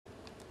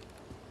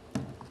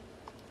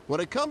When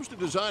it comes to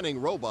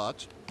designing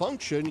robots,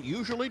 function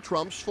usually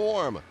trumps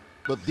form.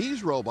 But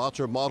these robots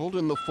are modeled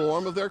in the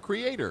form of their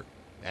creator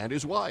and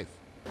his wife.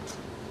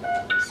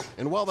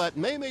 And while that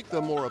may make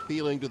them more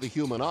appealing to the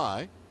human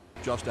eye,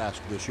 just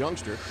ask this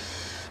youngster,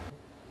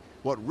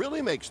 what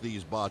really makes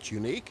these bots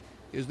unique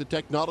is the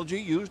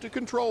technology used to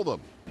control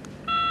them.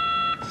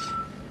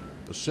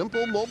 A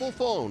simple mobile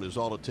phone is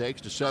all it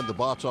takes to send the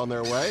bots on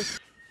their way.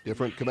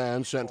 Different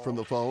commands sent from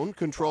the phone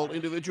control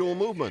individual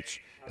movements,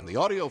 and the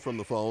audio from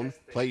the phone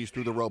plays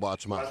through the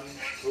robot's mouth.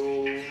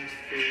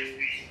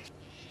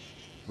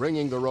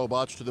 Bringing the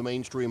robots to the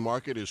mainstream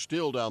market is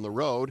still down the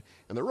road,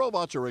 and the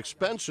robots are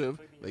expensive.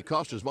 They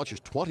cost as much as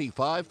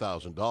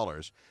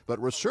 $25,000,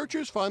 but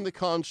researchers find the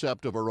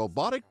concept of a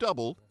robotic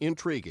double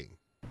intriguing.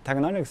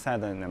 Technology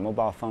side, the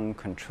mobile phone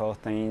control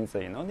things,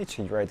 it's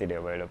readily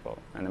available,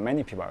 and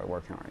many people are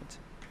working on it.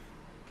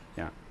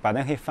 Yeah, but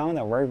then he found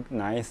a very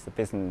nice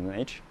business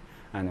niche,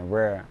 and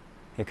where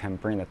he can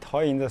bring the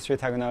toy industry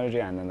technology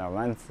and the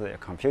advanced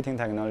computing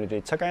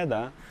technology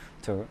together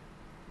to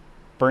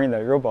bring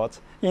the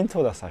robots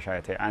into the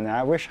society, and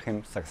I wish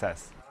him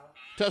success.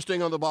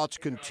 Testing on the bots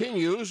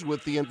continues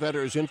with the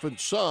inventor's infant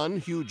son,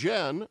 Hugh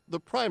Jen, the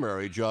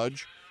primary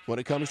judge when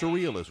it comes to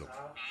realism.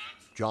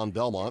 John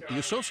Belmont, The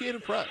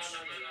Associated Press.